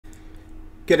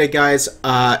G'day guys,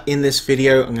 in this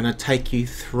video I'm going to take you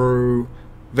through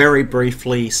very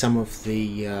briefly some of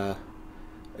the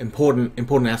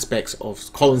important aspects of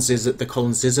the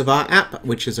Zyzzyva app,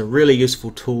 which is a really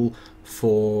useful tool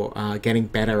for getting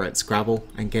better at Scrabble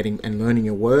and learning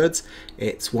your words.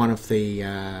 It's one of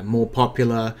the more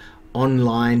popular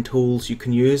online tools you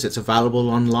can use. It's available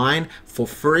online for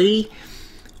free.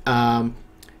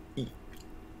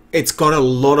 It's got a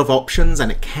lot of options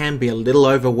and it can be a little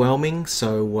overwhelming,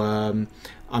 so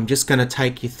I'm just going to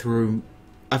take you through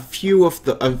a few of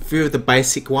the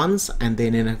basic ones, and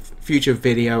then in a future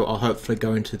video I'll hopefully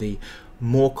go into the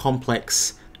more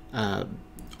complex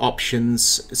options,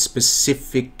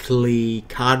 specifically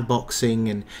card boxing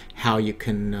and how you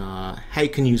can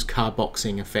use card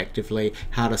boxing effectively,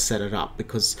 how to set it up,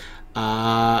 because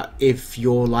if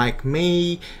you're like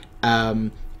me,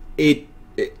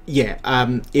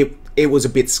 it was a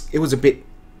bit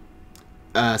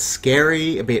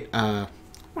scary, a bit I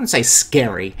wouldn't say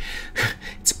scary.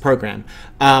 It's a program.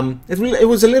 It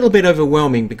was a little bit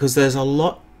overwhelming because there's a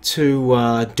lot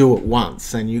to do at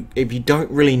once, and if you don't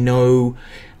really know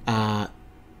how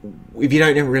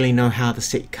to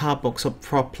set your card box up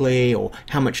properly or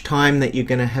how much time that you're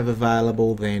going to have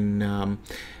available, then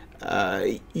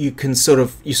you sort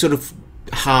of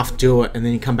half do it, and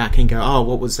then you come back and go, oh,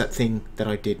 what was that thing that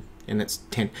I did? And it's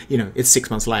 6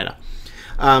 months later.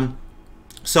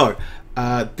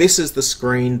 This is the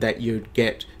screen that you'd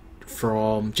get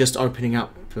from just opening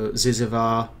up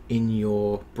Zyzzyva in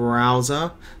your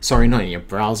browser. Sorry, not in your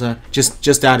browser,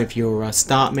 just out of your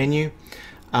start menu.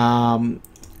 Well,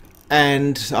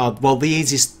 the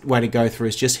easiest way to go through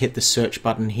is just hit the search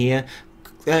button here.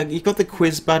 You've got the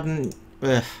quiz button.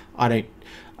 The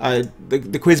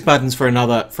quiz button's for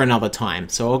another time,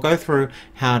 so I'll go through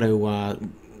how to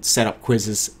set up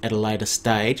quizzes at a later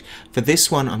stage. For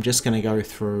this one, I'm just going to go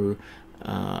through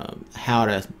how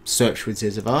to search with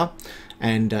Zyzzyva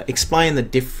and explain the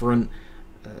different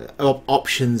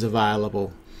options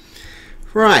available.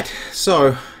 Right,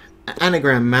 so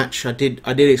anagram match. I did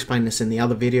explain this in the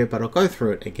other video, but I'll go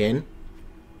through it again.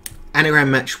 Anagram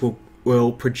match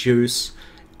will produce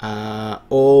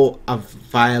all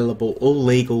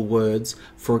legal words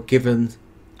for a given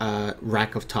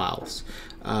rack of tiles.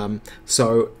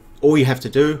 So all you have to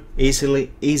do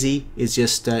easy is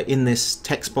just in this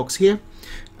text box here,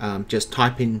 just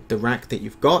type in the rack that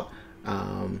you've got.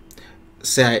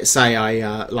 Say I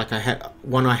had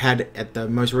one I had at the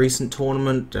most recent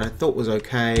tournament that I thought was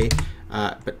okay,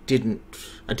 but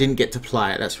I didn't get to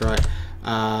play it. That's right.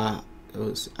 It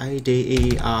was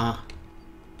ADERS.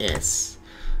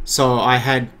 So I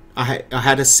had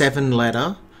a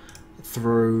 7-letter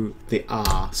through the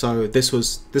R. So this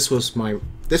was my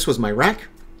rack,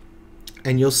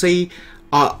 and you'll see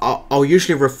I'll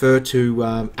usually refer to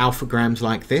alphagrams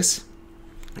like this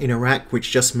in a rack,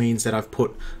 which just means that I've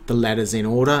put the letters in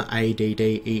order: A, D,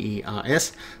 D, E, E, R,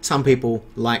 S. Some people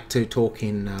like to talk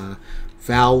in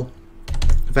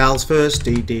vowels first: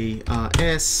 D, D, R,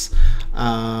 S.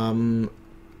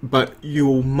 But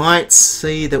you might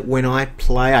see that when I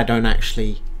play, I don't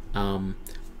actually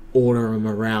order them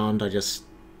around. I just,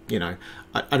 I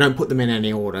don't put them in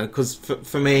any order, because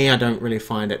for me, I don't really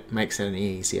find it makes it any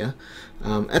easier.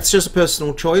 It's just a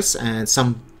personal choice, and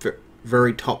some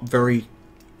very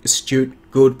astute,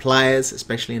 good players,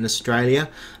 especially in Australia,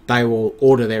 they will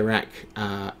order their rack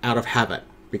out of habit,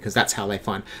 because that's how they've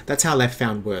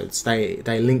found words. They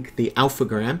link the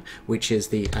alphagram, which is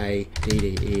the A,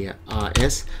 D, D, E, R,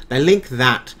 S. They link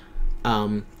that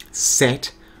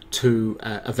set to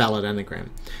a valid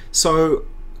anagram. So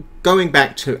going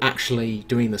back to actually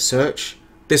doing the search,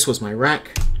 this was my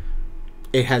rack.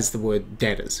 It has the word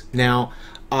debtors. Now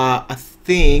I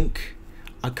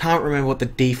can't remember what the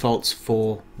defaults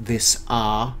for this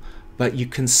are, but you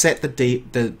can set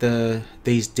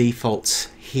these defaults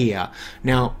here.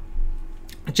 Now,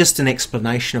 just an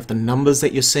explanation of the numbers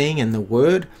that you're seeing in the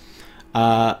word.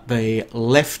 The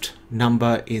left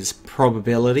number is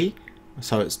probability,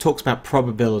 so it talks about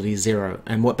probability 0,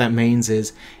 and what that means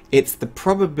is it's the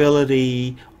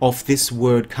probability of this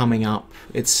word coming up.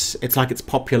 It's like its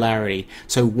popularity.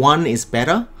 So 1 is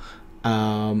better,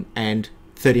 and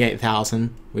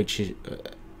 38,000, which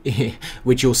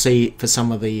you'll see for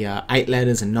some of the 8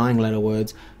 letters and 9-letter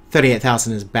words,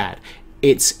 38,000 is bad.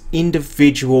 It's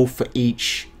individual for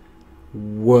each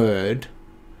word,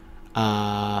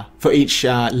 for each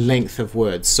length of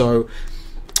words. So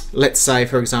let's say,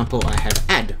 for example, I have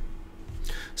add.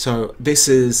 So this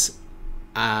is,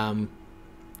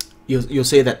 you'll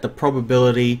see that the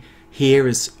probability here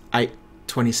is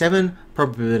 827,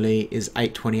 probability is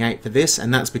 828 for this,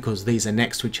 and that's because these are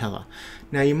next to each other.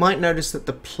 Now you might notice that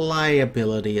the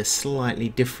playability is slightly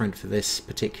different for this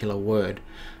particular word,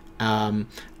 and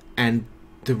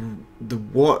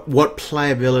what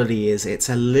playability is, it's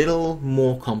a little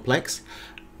more complex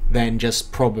than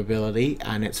just probability,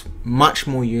 and it's much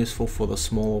more useful for the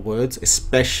smaller words,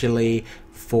 especially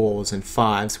 4s and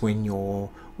 5s when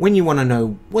you want to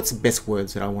know what's the best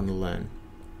words that I want to learn.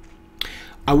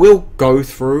 I will go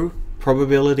through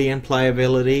probability and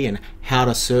playability and how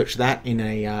to search that in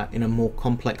a more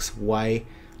complex way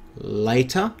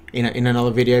later in another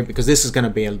video, because this is going to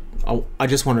be I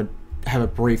just want to have a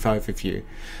brief overview.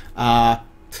 What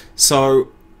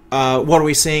are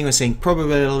we seeing? We're seeing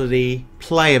probability,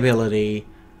 playability,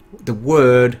 the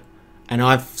word, and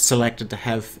I've selected to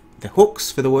have the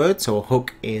hooks for the word. So a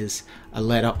hook is a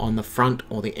letter on the front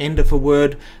or the end of a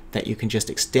word that you can just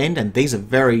extend, and these are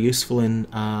very useful in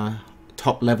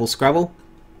top level Scrabble.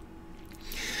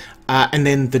 And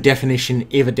then the definition,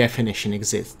 if a definition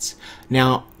exists.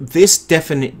 Now this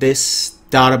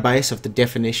database of the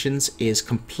definitions is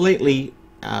completely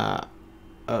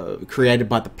created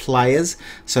by the players,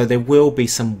 so there will be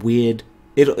some weird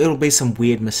it'll be some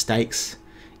weird mistakes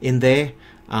in there,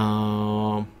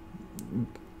 so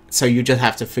you just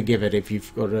have to forgive it if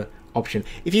you've got an option.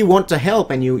 If you want to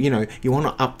help and you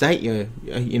want to update your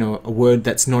a word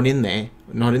that's not in there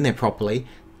properly,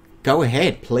 go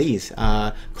ahead, please.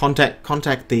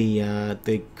 Contact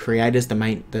the creators,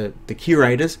 the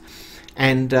curators,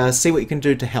 and see what you can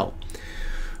do to help.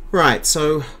 Right,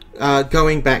 so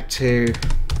going back to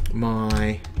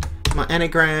my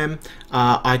anagram,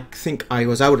 I think I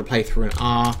was able to play through an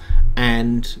R,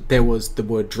 and there was the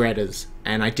word dreaders,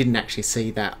 and I didn't actually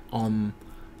see that on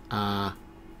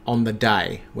the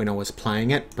day when I was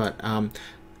playing it, but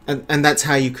and that's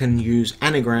how you can use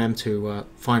anagram to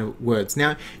find words.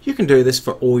 Now you can do this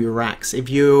for all your racks. If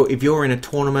you're in a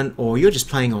tournament or you're just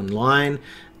playing online,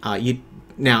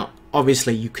 now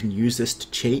obviously you can use this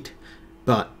to cheat,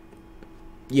 but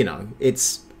it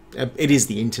is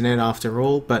the internet after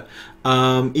all. But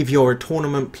if you're a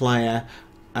tournament player,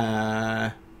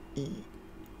 if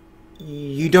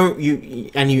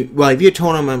you're a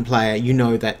tournament player, you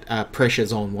know that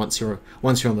pressure's on once you're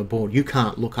on the board. You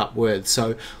can't look up words,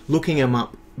 so looking them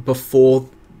up before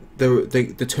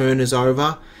the turn is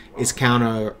over is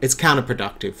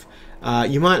counterproductive.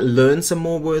 You might learn some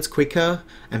more words quicker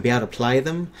and be able to play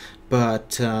them,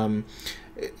 but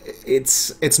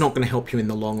it's not going to help you in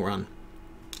the long run.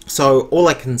 So all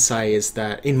I can say is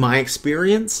that in my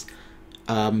experience,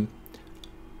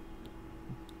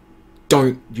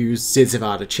 don't use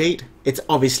Zyzzyva to cheat. It's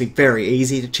obviously very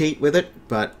easy to cheat with it,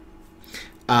 but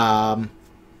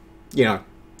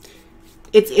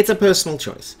it's a personal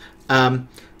choice.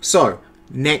 So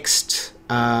next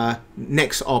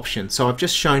option. So I've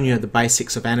just shown you the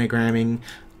basics of anagramming.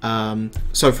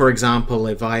 So for example,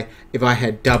 if I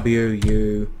had W,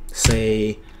 U,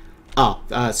 C, a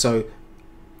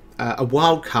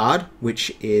wild card,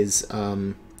 which is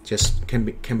just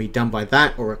can be done by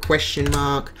that, or a question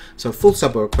mark. So a full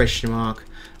stop or a question mark.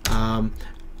 Oh,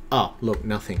 look,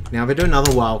 nothing. Now if I do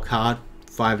another wild card,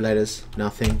 5 letters,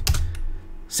 nothing,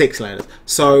 6 letters.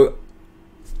 So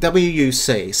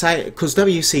WUC, say, because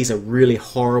WC is a really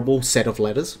horrible set of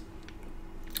letters.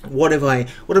 What if I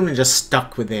just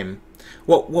stuck with them?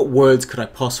 What words could I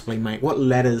possibly make? What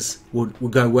letters would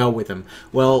go well with them?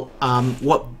 Well,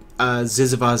 what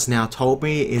Zyzzyva's now told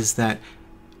me is that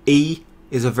E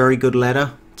is a very good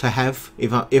letter to have.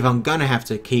 If I'm going to have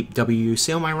to keep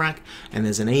WUC on my rack, and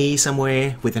there's an E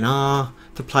somewhere with an R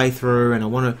to play through, and I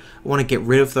want to get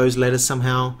rid of those letters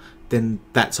somehow, then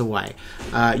that's a way.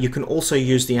 You can also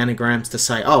use the anagrams to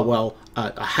say, oh well,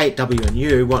 I hate W and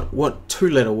U. What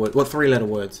 2-letter word? What 3-letter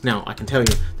words? Now I can tell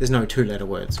you, there's no 2-letter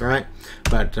words, right?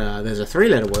 But there's a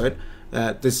 3-letter word.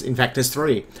 In fact, there's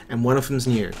 3, and one of them's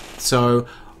new. So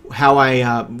how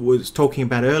I was talking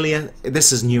about earlier,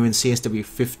 this is new in CSW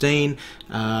 15,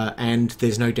 and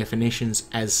there's no definitions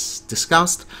as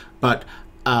discussed. But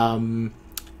I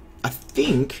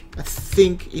think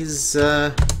is.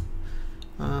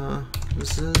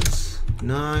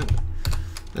 No,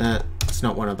 it's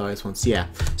not one of those ones. Yeah,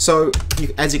 so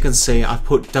as you can see, I've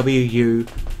put WU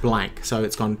blank, so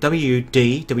it's gone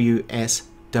WD, WS,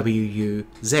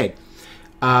 WUZ.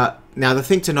 Now the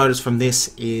thing to notice from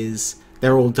this is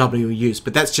they're all WUs,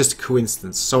 but that's just a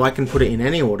coincidence. So I can put it in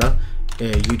any order,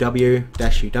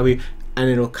 UW-UW, and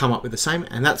it'll come up with the same,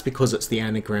 and that's because it's the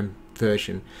anagram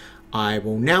version. I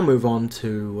will now move on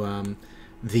to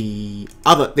the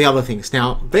other things.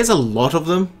 Now there's a lot of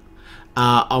them.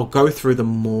 I'll go through the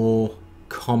more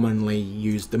commonly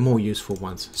used, the more useful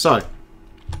ones. So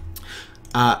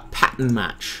pattern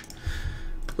match.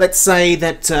 Let's say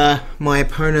that my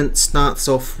opponent starts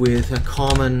off with a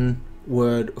common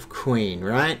word of queen,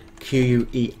 right?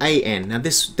 Q-U-E-A-N. Now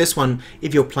this one,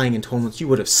 if you're playing in tournaments, you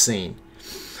would have seen.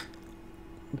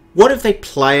 What if they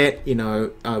play it, you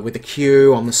know, with a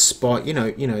Q on the spot, you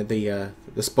know the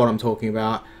spot I'm talking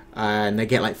about, and they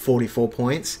get like 44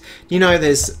 points. You know,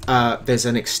 there's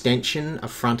an extension, a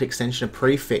front extension, a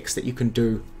prefix that you can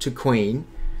do to queen,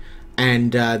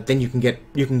 and then you can get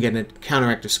a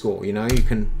counteractive score. You know, you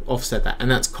can offset that, and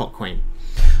that's cock queen.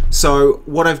 So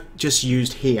what I've just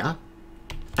used here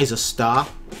is a star,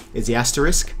 is the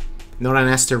asterisk, not an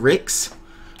asterisk,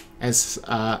 as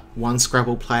one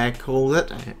Scrabble player called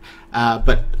it,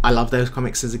 but I loved those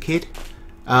comics as a kid.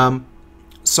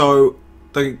 So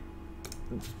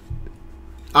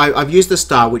I've used the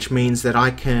star, which means that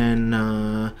I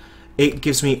can, it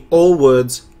gives me all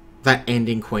words that end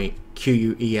in queen,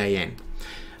 Q-U-E-A-N.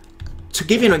 To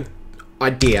give you an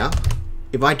idea,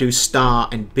 if I do star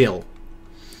and bill,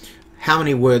 how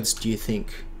many words do you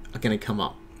think are going to come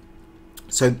up?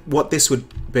 So what this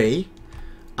would be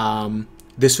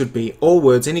all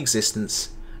words in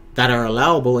existence that are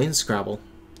allowable in Scrabble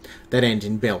that end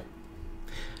in bill.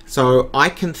 So I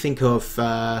can think of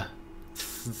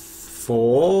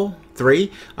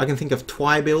three. I can think of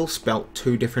twybill spelt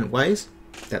two different ways.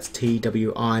 That's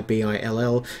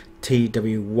T-W-I-B-I-L-L,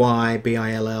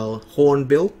 T-W-Y-B-I-L-L,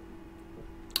 hornbill.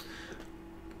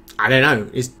 I don't know,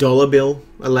 is dollar bill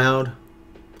allowed?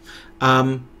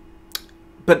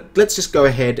 But let's just go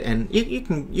ahead and you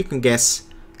can guess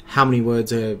how many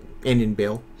words are end in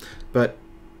bill, but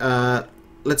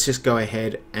let's just go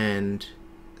ahead and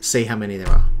see how many there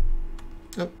are.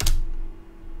 Oh.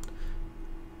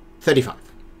 35.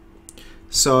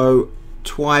 So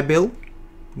twybill,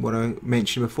 what I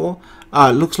mentioned before,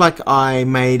 looks like I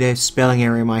made a spelling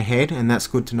error in my head, and that's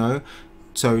good to know.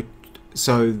 So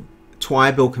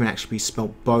twybill can actually be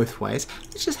spelled both ways.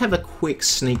 Let's just have a quick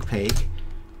sneak peek.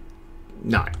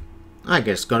 No, I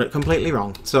just got it completely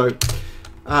wrong. So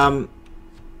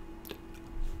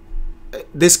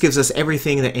this gives us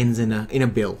everything that ends in a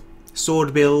bill.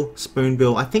 Sword bill, spoon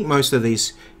bill. I think most of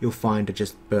these you'll find are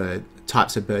just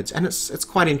types of birds, and it's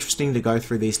quite interesting to go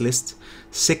through these lists.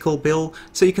 Sickle bill.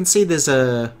 So you can see there's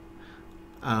a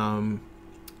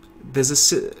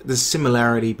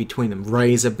similarity between them.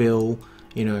 Razor bill,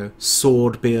 you know,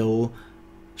 sword bill,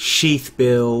 sheath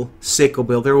bill, sickle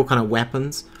bill. They're all kind of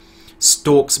weapons.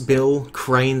 Stork's bill,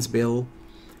 crane's bill.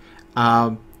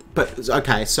 But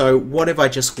okay, so what if I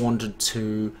just wanted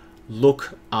to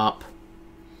look up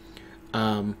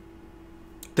the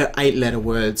 8-letter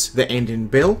words that end in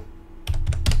bill?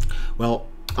 Well,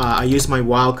 I use my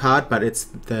wildcard, but it's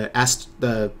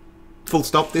the full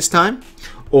stop this time,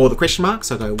 or the question mark.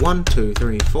 So I go 1, 2,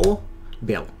 3, 4,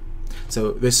 bill.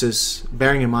 So this is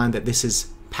bearing in mind that this is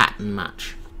pattern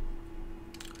match.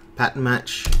 Pattern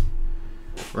match,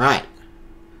 right?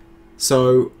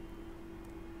 So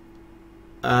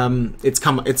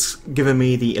it's given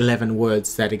me the 11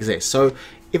 words that exist. So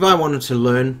if I wanted to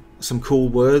learn some cool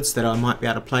words that I might be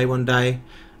able to play one day,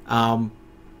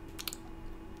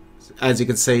 as you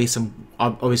can see, some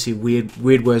obviously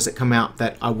weird words that come out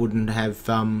that I wouldn't have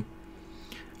thought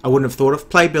of.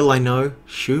 Playbill, I know.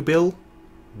 Shoe bill,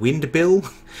 wind bill.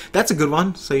 That's a good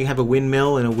one. So you have a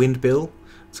windmill and a wind bill.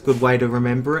 It's a good way to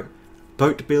remember it.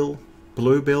 Boat bill,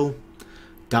 blue bill,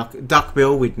 duck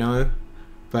bill. We'd know,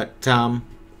 but oh,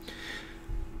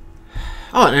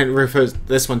 and it refers.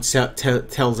 This one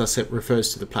tells us it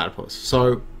refers to the platypus.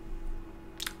 So.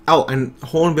 Oh, and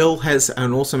hornbill has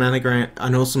an awesome anagram,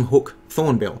 an awesome hook,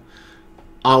 thornbill.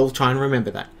 I'll try and remember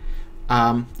that.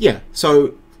 Yeah,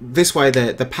 so this way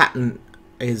the pattern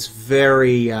is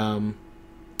very, can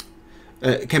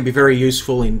be very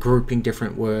useful in grouping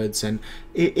different words. And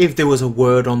if there was a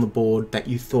word on the board that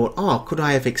you thought, oh, could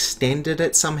I have extended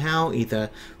it somehow,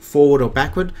 either forward or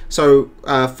backward? So,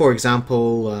 for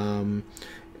example,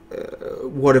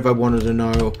 what if I wanted to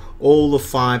know all the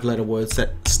 5-letter words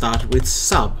that started with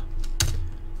sub?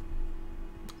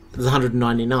 There's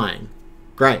 199.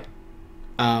 Great.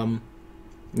 Now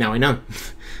I know.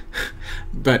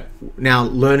 But now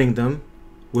learning them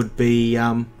would be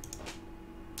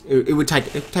it would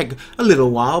take a little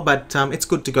while, but it's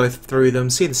good to go through them,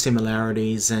 see the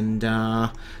similarities, and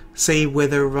see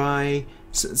whether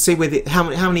how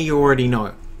many you already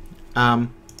know.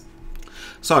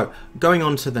 So, going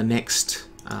on to the next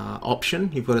option,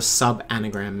 you've got a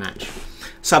sub-anagram match.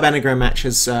 Sub-anagram match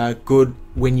is good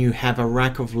when you have a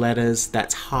rack of letters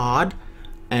that's hard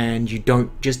and you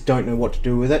don't know what to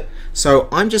do with it. So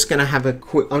I'm just going to have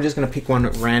I'm just going to pick one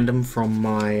at random from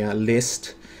my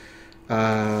list.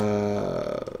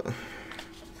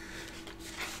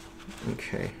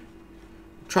 Okay.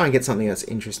 Try and get something that's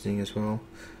interesting as well.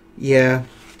 Yeah.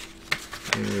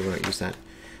 We won't use that.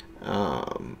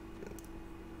 Oh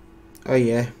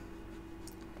yeah. I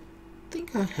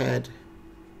think I had.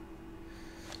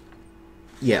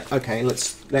 Yeah. Okay.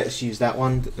 Let's use that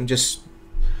one and just.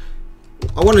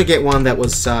 I wanted to get one that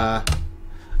was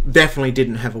definitely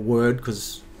didn't have a word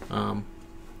because a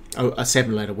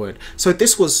 7-letter word. So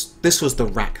this was the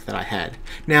rack that I had.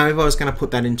 Now, if I was going to put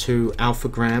that into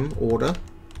alphagram order,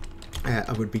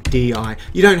 it would be DI.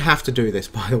 You don't have to do this,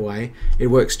 by the way. It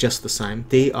works just the same.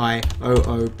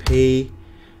 DIOOP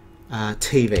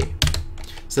TV.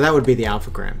 So that would be the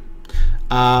alphagram.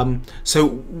 So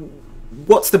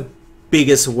what's the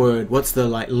biggest word? What's the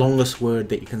longest word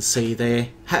that you can see there?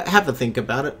 Have a think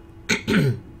about it.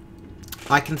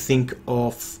 I can think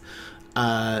of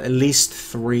at least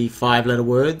 3 5-letter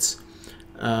words.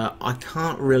 I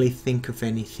can't really think of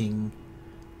anything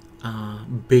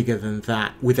bigger than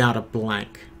that without a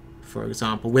blank, for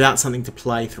example, without something to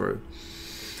play through.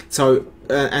 So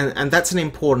and that's an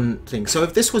important thing. So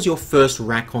if this was your first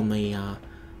rack on the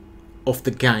of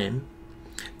the game,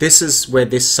 this is where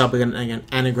this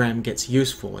sub-anagram gets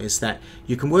useful, is that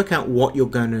you can work out what you're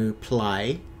going to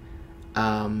play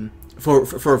for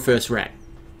a first rack.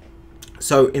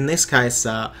 So in this case,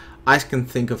 I can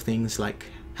think of things like,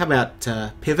 how about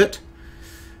pivot?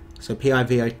 So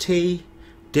P-I-V-O-T,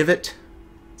 divot,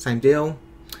 same deal.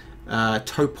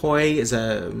 Topoi is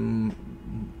a more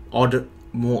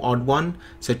odd one.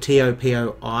 So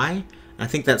T-O-P-O-I. I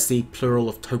think that's the plural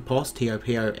of topos,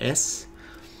 T-O-P-O-S.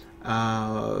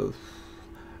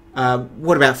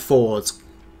 What about fours?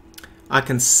 I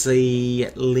can see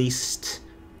at least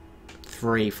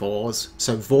 3 fours.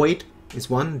 So void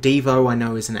is one. Devo I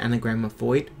know is an anagram of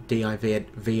void.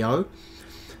 D-I-V-O.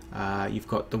 You've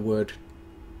got the word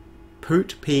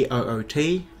poot,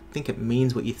 P-O-O-T. I think it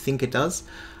means what you think it does.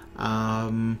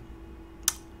 I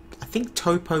think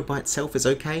topo by itself is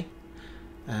okay.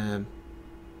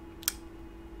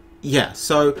 Yeah,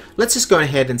 so let's just go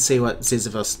ahead and see what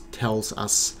Zyzzyva tells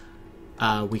us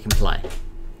we can play.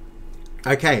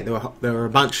 Okay, there were a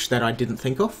bunch that I didn't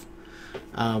think of.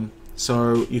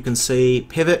 So you can see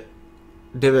pivot,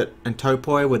 divot, and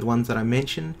topoi were the ones that I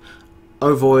mentioned.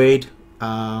 Ovoid,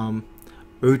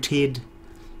 ooted,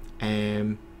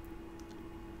 and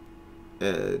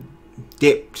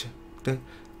dipped.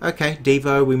 Okay,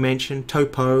 devo we mentioned.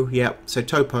 Topo, yep. So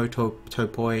topo,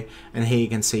 topoi, and here you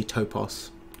can see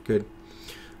topos. Good.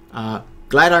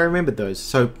 Glad I remembered those.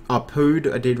 So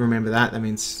pood, I did remember that. That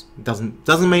means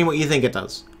doesn't mean what you think it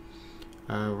does.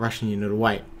 Russian unit of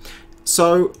weight.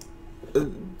 So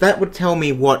that would tell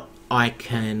me what I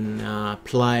can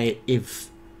play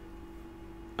if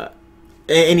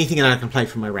anything that I can play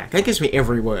from my rack. That gives me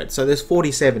every word. So there's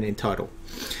 47 in total,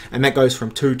 and that goes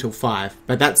from 2 till 5.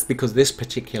 But that's because this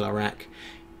particular rack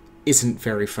isn't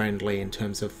very friendly in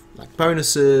terms of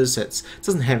bonuses. It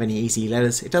doesn't have any easy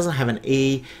letters. It doesn't have an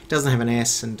E, it doesn't have an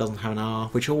S, and doesn't have an R,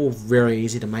 which are all very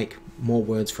easy to make more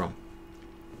words from.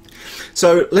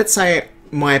 So let's say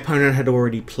my opponent had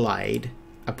already played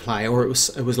a play, or it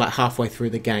was like halfway through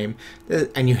the game,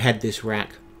 and you had this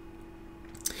rack.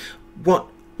 What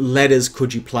letters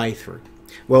could you play through?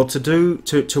 Well,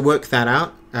 to work that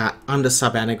out, under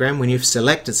sub-anagram, when you've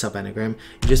selected sub-anagram,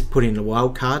 you just put in the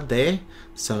wildcard there.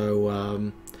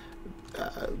 So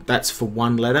that's for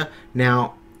 1 letter.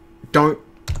 Now, don't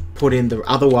put in the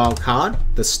other wildcard,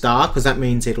 the star, because that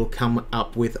means it'll come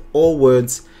up with all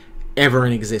words ever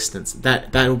in existence.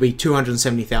 That'll be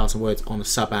 270,000 words on a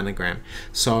sub-anagram.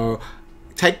 So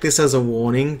take this as a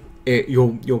warning.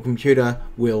 Your computer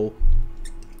will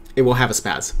have a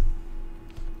spaz.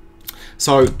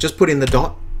 So just put in the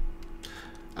dot.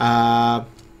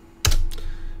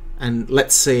 And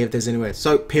let's see if there's any words.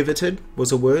 So pivoted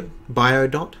was a word.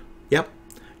 Biodot. Yep.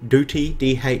 Dooti.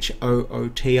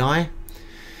 D-H-O-O-T-I.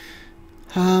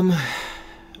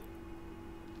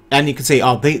 And you can see,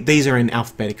 these are in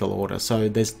alphabetical order. So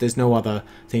there's no other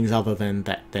things other than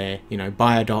that there. You know,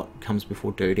 biodot comes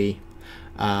before duty.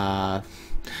 Octopi.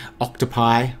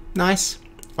 Nice.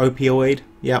 Opioid.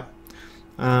 Yep.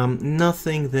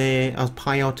 Nothing there. I was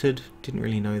pioted. Didn't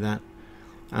really know that.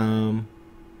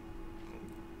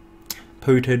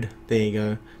 Pooted, there you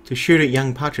go. To shoot at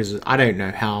young partridges. I don't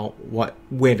know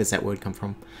where does that word come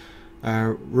from?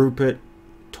 Rupert,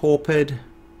 torpid,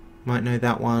 might know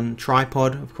that one.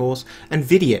 Tripod, of course, and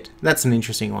vidiot. That's an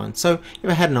interesting one. So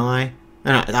if I had an eye,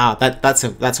 that's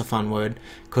a fun word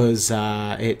because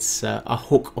it's a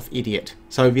hook of idiot.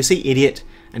 So if you see idiot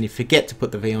and you forget to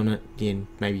put the V on it, then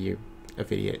maybe you're a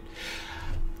vidiot.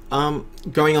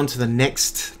 Going on to the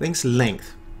next thing's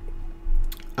length.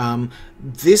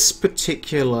 This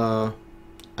particular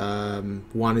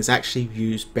one is actually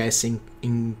used best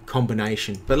in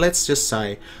combination, but let's just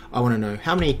say I want to know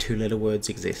how many 2-letter words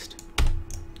exist.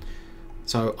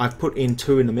 So I've put in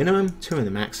 2 in the minimum, 2 in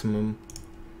the maximum,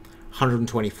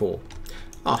 124.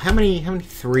 Oh, how many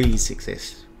 3s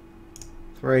exist?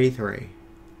 3.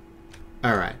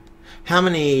 Alright. How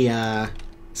many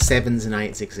 7s and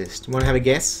 8s exist? You want to have a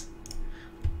guess?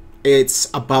 It's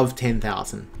above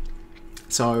 10,000.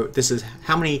 So this is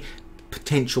how many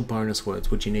potential bonus words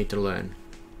would you need to learn?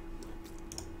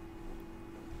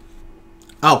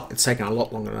 Oh, it's taken a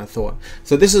lot longer than I thought.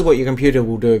 So this is what your computer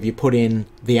will do if you put in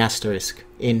the asterisk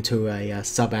into a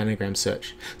sub-anagram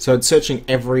search. So it's searching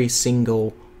every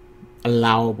single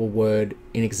allowable word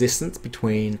in existence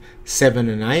between 7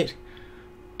 and 8,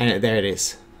 and there it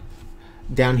is.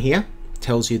 Down here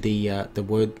tells you the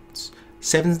words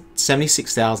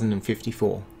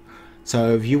 76,054.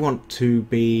 So if you want to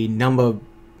be the number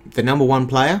 1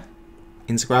 player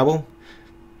in Scrabble,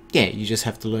 yeah, you just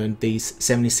have to learn these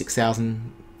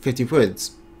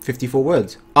 76,054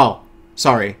 words. Oh,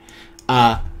 sorry.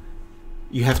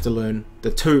 You have to learn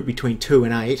the 2 between 2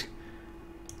 and 8,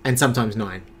 and sometimes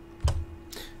 9.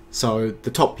 So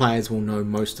the top players will know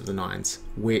most of the 9s,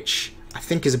 which I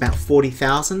think is about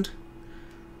 40,000.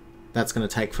 That's going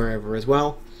to take forever as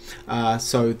well.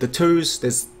 So the 2s,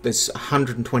 there's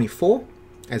 124,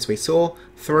 as we saw.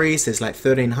 3s, there's like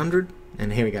 1,300,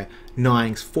 and here we go.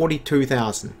 9s,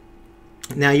 42,000.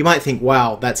 Now you might think,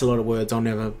 wow, that's a lot of words. I'll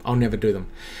never do them.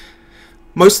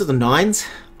 Most of the 9s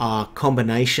are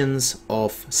combinations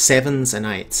of 7s and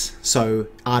 8s. So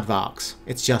aardvarks,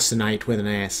 it's just an 8 with an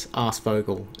S.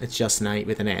 Arsvogel, it's just an 8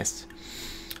 with an S.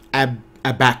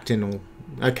 Abactinal,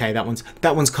 okay, that one's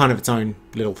kind of its own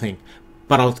little thing.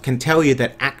 But I can tell you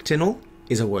that actinal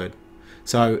is a word.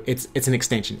 So it's an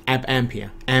extension.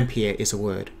 Ampere is a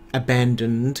word.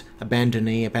 Abandoned,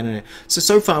 abandonee, abandoner.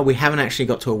 So far we haven't actually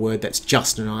got to a word that's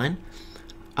just a 9.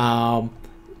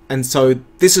 And so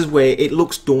this is where it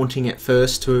looks daunting at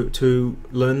first to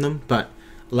learn them, but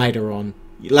later on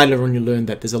you learn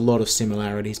that there's a lot of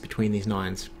similarities between these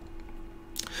 9s.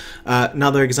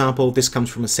 Another example, this comes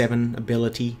from a 7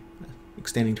 ability,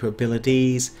 extending to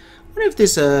abilities. I wonder if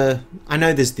there's I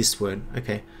know there's this word.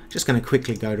 Okay, just going to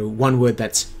quickly go to one word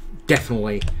that's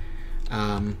definitely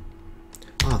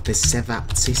there's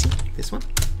Zyzzyva, this one.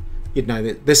 You'd know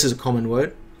that this is a common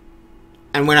word.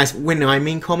 And when I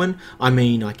mean common, I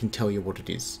mean I can tell you what it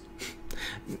is.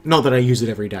 Not that I use it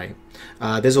every day.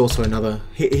 There's also another.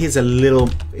 Here's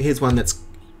one that's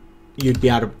you'd be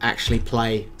able to actually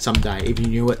play someday if you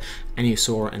knew it and you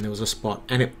saw it and there was a spot.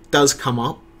 And it does come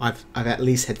up. I've at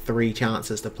least had 3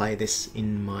 chances to play this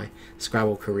in my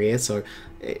Scrabble career, so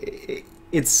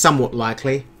it's somewhat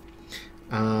likely.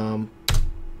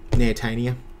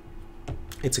 Neotania.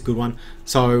 It's a good one.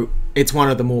 So it's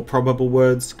one of the more probable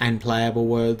words and playable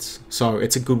words. So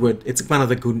it's a good word. It's one of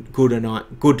the good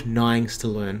 9s to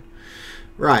learn.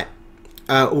 Right.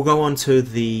 We'll go on to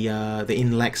the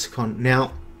in lexicon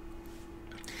now.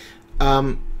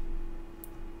 As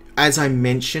I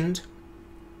mentioned,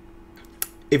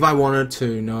 if I wanted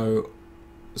to know,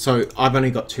 so I've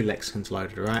only got 2 lexicons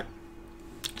loaded, right?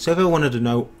 So if I wanted to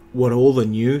know what all the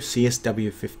new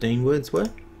CSW 15 words were,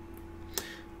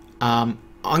 I'm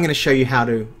going to show you how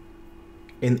to,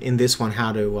 in this one,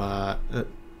 how to,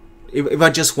 if I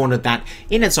just wanted that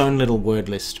in its own little word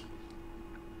list.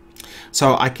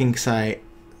 So I can say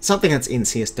something that's in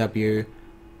CSW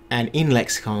and in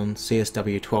lexicon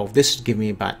CSW 12. This should give me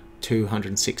about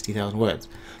 260,000 words.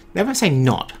 Now if I say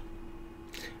not,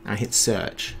 and I hit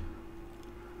search,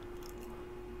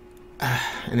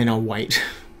 and then I'll wait.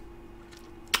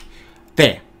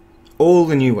 There, all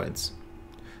the new words.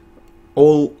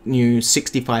 All new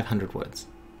 6,500 words.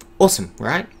 Awesome,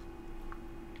 right?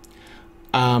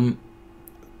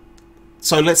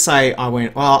 So let's say I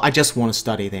went, well, I just want to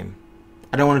study them.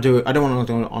 I don't want to do it. I don't want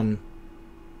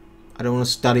to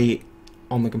study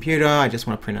on the computer. I just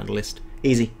want to print out a list.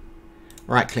 Easy.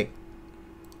 Right click.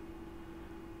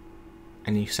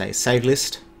 And you say save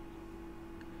list.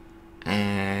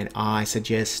 And I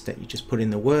suggest that you just put in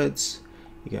the words.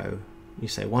 You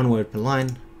say 1 word per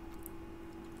line.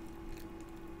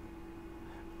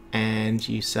 And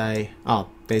you say, oh,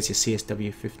 there's your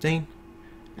CSW 15.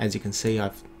 As you can see,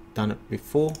 I've done it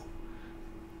before.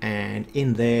 And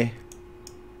in there,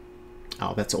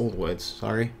 oh, that's all the words,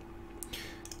 sorry.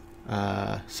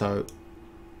 So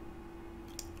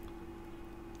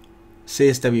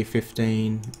CSW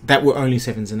 15, that were only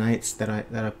 7s and 8s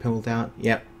that I pulled out.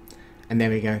 Yep. And there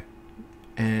we go.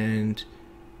 And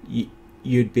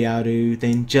you'd be able to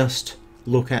then just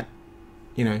look at,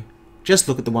 just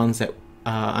look at the ones that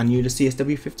are new to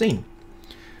CSW 15.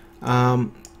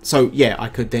 So yeah, I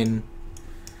could then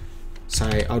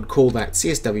say I'd call that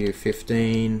CSW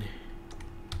 15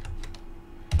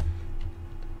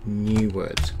 new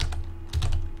words.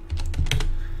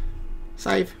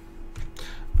 Save.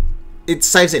 It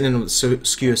saves it in an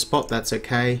obscure spot. That's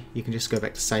okay. You can just go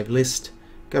back to save list.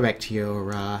 Go back to your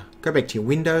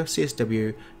window.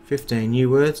 CSW 15 new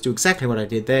words. Do exactly what I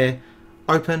did there.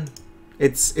 Open.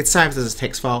 It's saved as a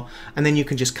text file, and then you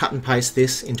can just cut and paste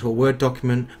this into a Word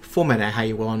document, format it how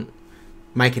you want,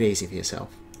 make it easy for yourself.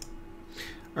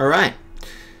 All right.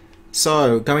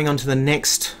 So going on to the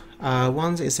next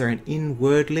ones. Is there an in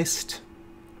word list?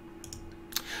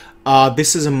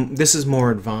 This is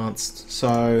more advanced,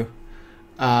 so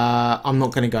I'm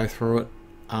not going to go through it.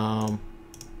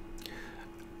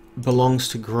 Belongs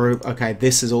to group. Okay,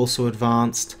 this is also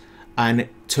advanced, and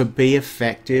to be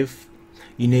effective,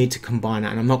 you need to combine it.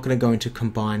 And I'm not going to go into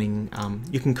combining.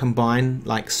 You can combine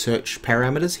like search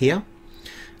parameters here,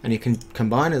 and you can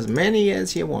combine as many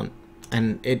as you want,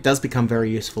 and it does become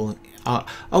very useful.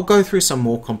 I'll go through some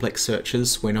more complex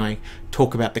searches when I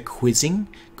talk about the quizzing,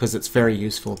 because it's very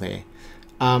useful there.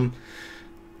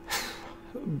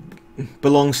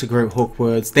 Belongs to group hook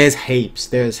words. There's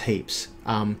heaps.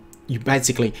 You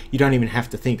don't even have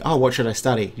to think, oh, what should I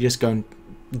study? You just go and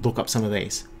look up some of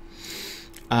these.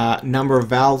 Number of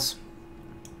vowels.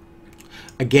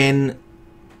 Again,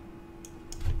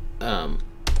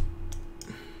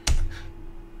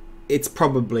 it's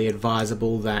probably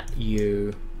advisable that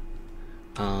you,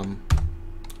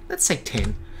 let's say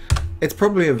 10. It's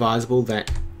probably advisable that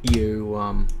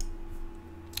you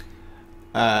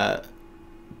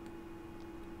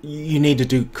you need to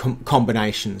do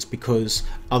combinations, because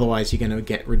otherwise you're going to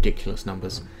get ridiculous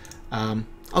numbers. I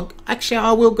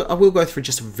will go through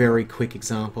just a very quick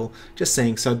example, just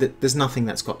saying so that there's nothing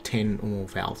that's got 10 or more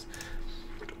vowels.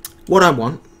 What I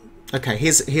want, okay,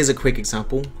 here's a quick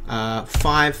example. 5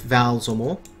 vowels or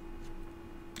more.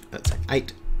 Let's say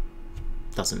 8.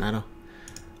 Doesn't matter.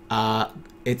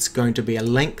 It's going to be a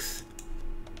length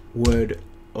word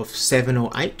of 7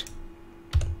 or 8.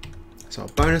 So a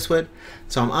bonus word.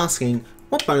 So I'm asking,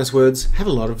 what bonus words have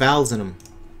a lot of vowels in them?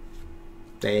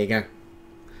 There you go.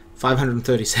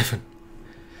 537.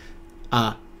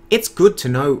 It's good to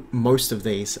know most of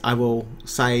these. I will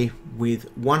say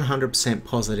with 100%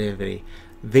 positivity,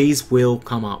 these will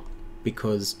come up,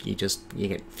 because you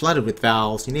get flooded with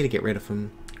vowels. You need to get rid of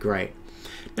them. Great.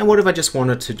 Now what if I just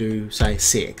wanted to do, say,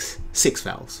 6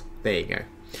 vowels? There you go.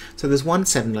 So there's one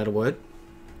 7-letter word,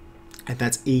 and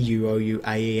that's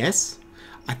E-U-O-U-A-E-S.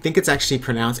 I think it's actually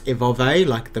pronounced Evove,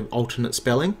 like the alternate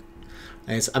spelling.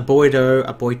 There's aboido,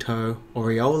 aboito,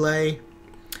 oriole,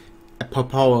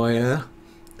 apopoia.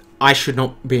 I should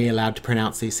not be allowed to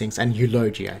pronounce these things, and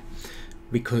eulogio,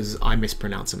 because I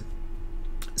mispronounce them.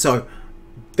 So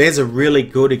there's a really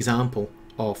good example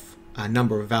of a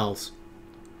number of vowels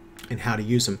and how to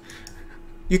use them.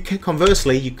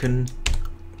 Conversely, you can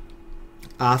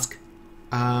ask,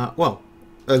 a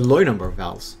low number of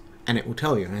vowels, and it will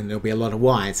tell you, and there'll be a lot of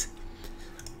Y's.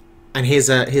 And here's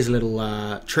a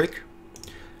little trick.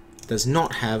 Does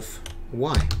not have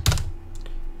Y. I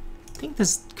think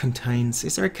there's contains.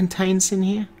 Is there a contains in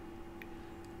here?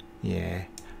 Yeah.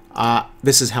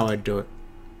 This is how I do it.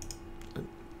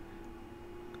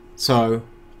 So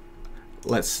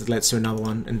let's do another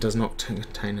one, and does not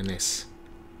contain an S.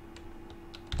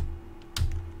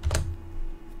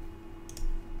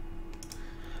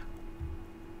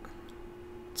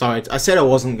 So I said I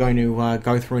wasn't going to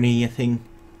go through anything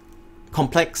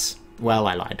complex. Well,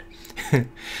 I lied.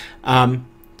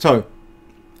 So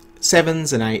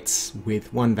 7s and 8s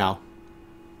with 1 vowel.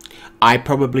 I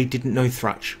probably didn't know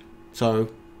thrush, or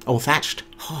thatched.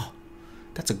 Oh,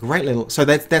 that's a great little. So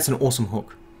that's an awesome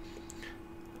hook.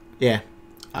 Yeah,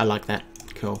 I like that.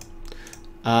 Cool.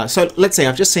 So let's see.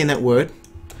 I've just seen that word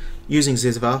using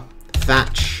Zyzzyva.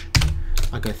 Thatch.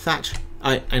 I go thatch.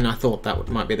 And I thought that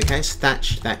might be the case.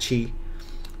 Thatch, thatchy.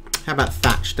 How about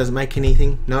thatch? Does it make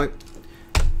anything? No.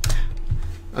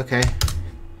 Okay.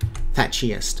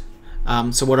 Thatchiest.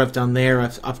 So what I've done there,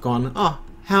 I've gone, oh,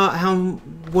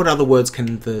 what other words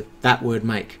can that word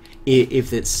make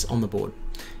if it's on the board?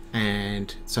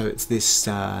 And so it's this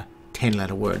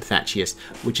 10-letter word, thatchiest,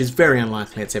 which is very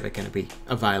unlikely it's ever going to be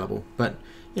available. But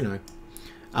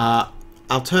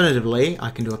alternatively,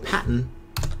 I can do a pattern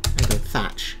and go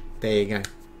thatch. There you go.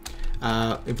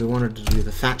 If we wanted to do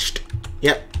the thatched,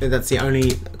 yep, that's the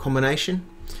only combination.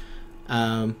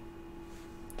 Yeah,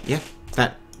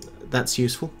 that's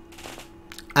useful.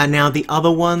 And now the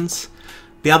other ones,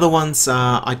 The other ones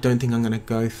I don't think I'm going to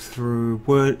go through.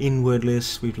 Word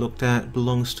list we've looked at,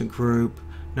 belongs to group,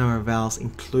 number of vowels,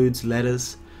 includes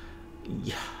letters.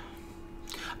 Yeah.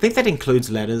 I think that includes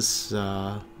letters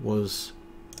was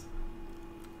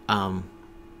can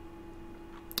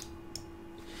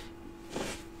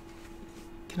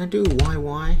I do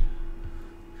YY?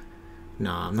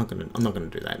 No, I'm not gonna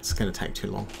do that. It's gonna take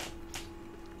too long.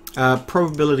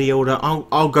 Probability order.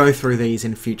 I'll go through these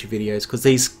in future videos because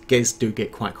these guys do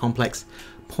get quite complex.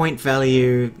 Point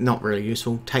value, not really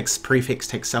useful. Takes prefix,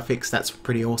 takes suffix. That's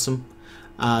pretty awesome.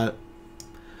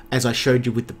 As I showed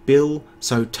you with the bill,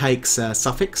 so takes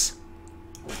suffix.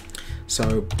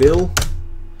 So bill,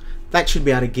 that should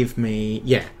be able to give me,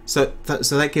 yeah. So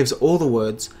that gives all the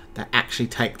words that actually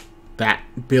take that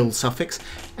bill suffix,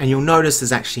 and you'll notice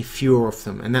there's actually fewer of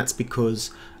them, and that's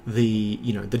because the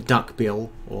duck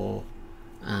bill or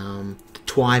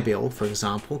twi bill, for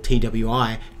example,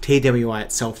 TWI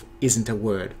itself isn't a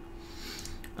word.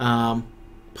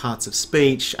 Parts of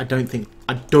speech, I don't think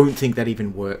that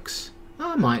even works.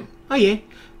 Oh, it might. Oh yeah.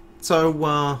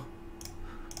 So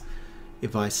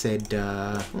if I said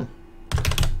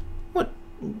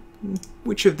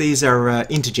which of these are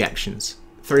interjections?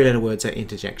 3-letter words are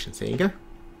interjections. There you go.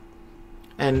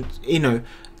 And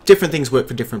different things work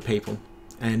for different people.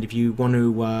 And if you want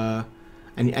to,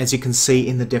 and as you can see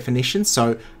in the definitions,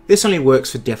 so this only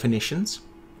works for definitions.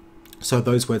 So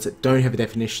those words that don't have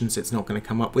definitions, it's not going to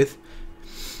come up with.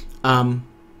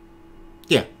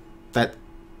 Yeah, that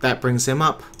brings them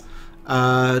up.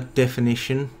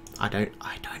 Definition. I don't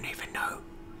even know.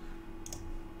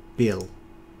 Bill.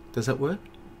 Does that work?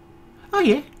 Oh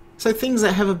yeah. So things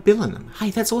that have a bill in them.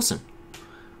 Hey, that's awesome.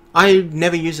 I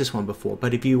never used this one before,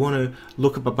 but if you want to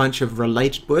look up a bunch of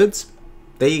related words,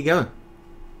 there you go.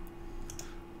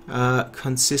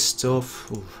 Consists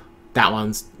of. Ooh, that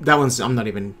one's. I'm not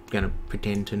even going to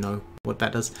pretend to know what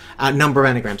that does. Number of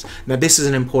anagrams. Now this is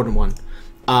an important one.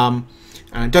 I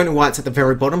don't know why it's at the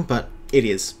very bottom, but it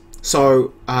is.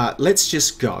 So let's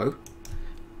just go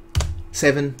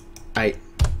 7, 8.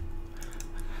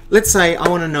 Let's say I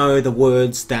want to know the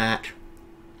words that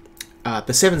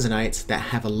the 7s and 8s that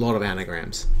have a lot of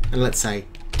anagrams, and let's say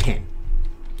 10.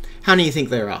 How many do you think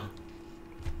there are?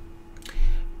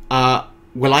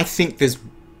 Well, I think there's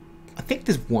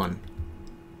one.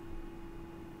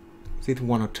 It's either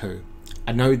 1 or 2.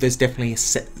 I know there's definitely a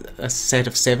set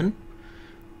of 7.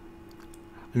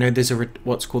 I know there's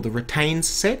what's called the retains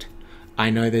set. I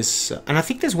know there's, and I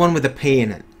think there's one with a P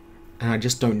in it, and I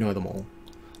just don't know them all.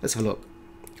 Let's have a look.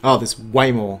 Oh, there's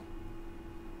way more.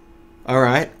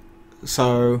 Alright,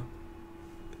 so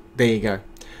there you go.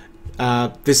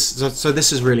 This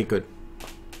is really good.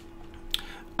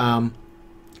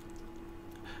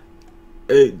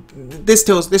 This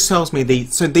tells me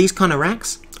these kind of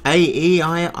racks, A, E,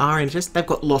 I, R, and S, they've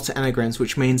got lots of anagrams,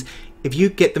 which means if you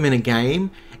get them in a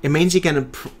game, it means you're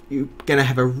gonna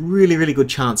have a really good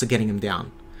chance of getting them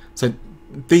down. So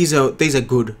these are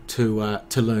good to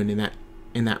learn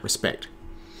in that respect.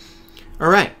 All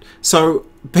right, so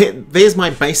there's my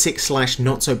basic /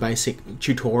 not so basic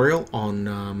tutorial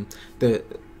on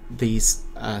these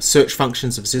search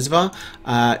functions of Zyzzyva.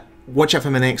 Watch out for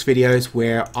my next videos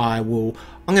where I'm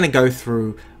going to go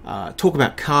through, talk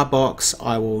about Carbox.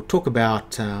 I will talk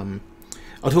about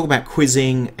I'll talk about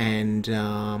quizzing and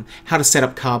how to set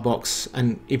up Carbox.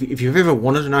 And if you've ever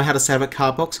wanted to know how to set up a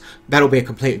Carbox, that'll be a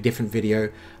completely different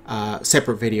video,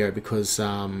 separate video, because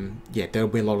yeah, there'll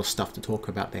be a lot of stuff to talk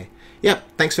about there. Yeah,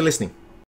 thanks for listening.